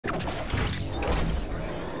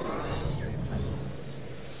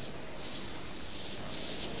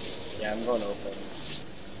Yeah, I'm going open.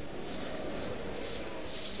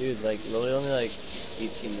 Dude, like, literally only like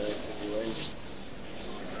 18 million people in.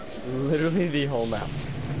 Literally the whole map.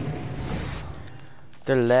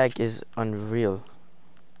 The lag is unreal.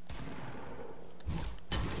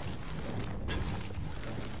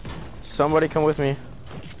 Somebody come with me.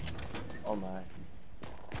 Oh my.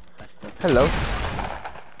 I stuck. Hello.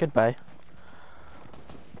 Goodbye.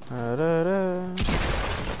 Da-da-da.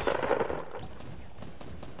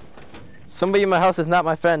 Somebody in my house is not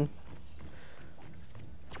my friend.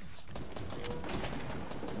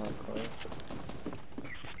 Not quite.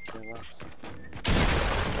 Okay, less.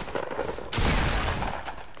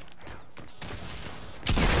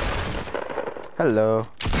 Hello.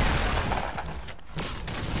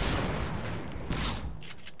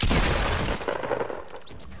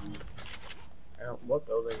 What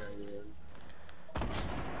building are you in?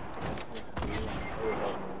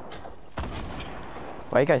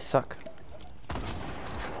 Why you guys suck?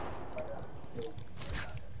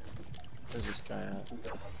 Where's this guy at?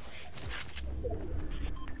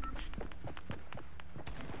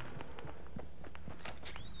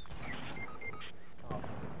 Oh.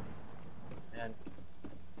 Man.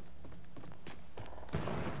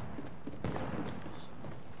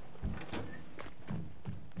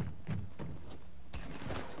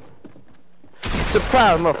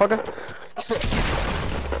 Surprise, motherfucker!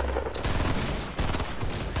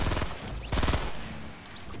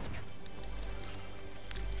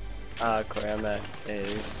 Cram at 8.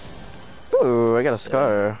 Ooh, I got a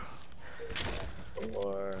scar.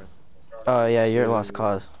 4. Oh yeah, you're 2. lost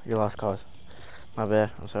cause. You're lost cause. My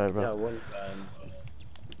bad. I'm sorry, bro. Yeah, one bad.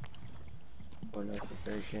 Fortnite's a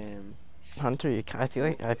great game. Hunter, I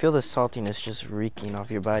feel the saltiness just reeking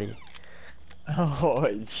off your body. Oh,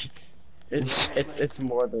 it's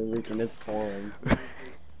more than leaking. It's pouring.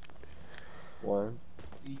 One.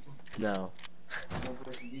 No.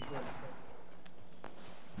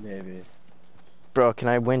 Maybe. Bro, can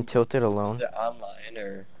I win tilted alone? Is it online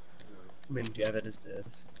or? I mean, do you have it as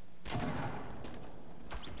disc?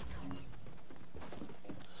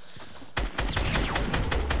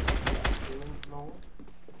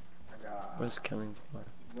 What's killing for?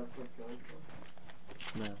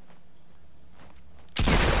 No.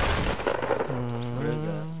 What is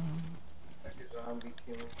that?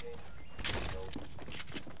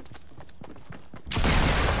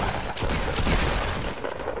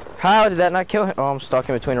 How did that not kill him? Oh, I'm stuck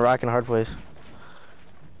in between a rock and a hard place.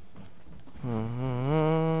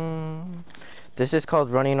 This is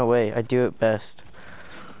called running away. I do it best.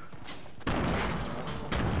 I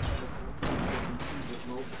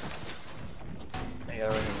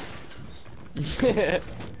gotta run.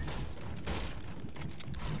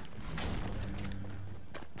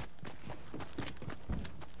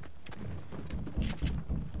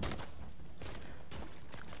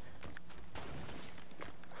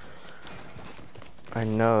 I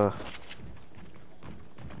know.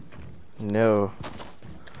 No.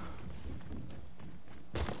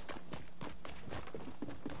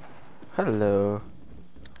 Hello.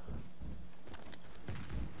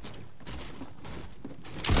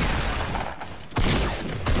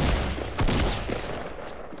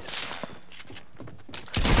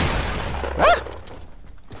 Ah!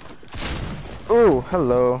 Ooh,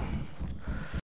 hello.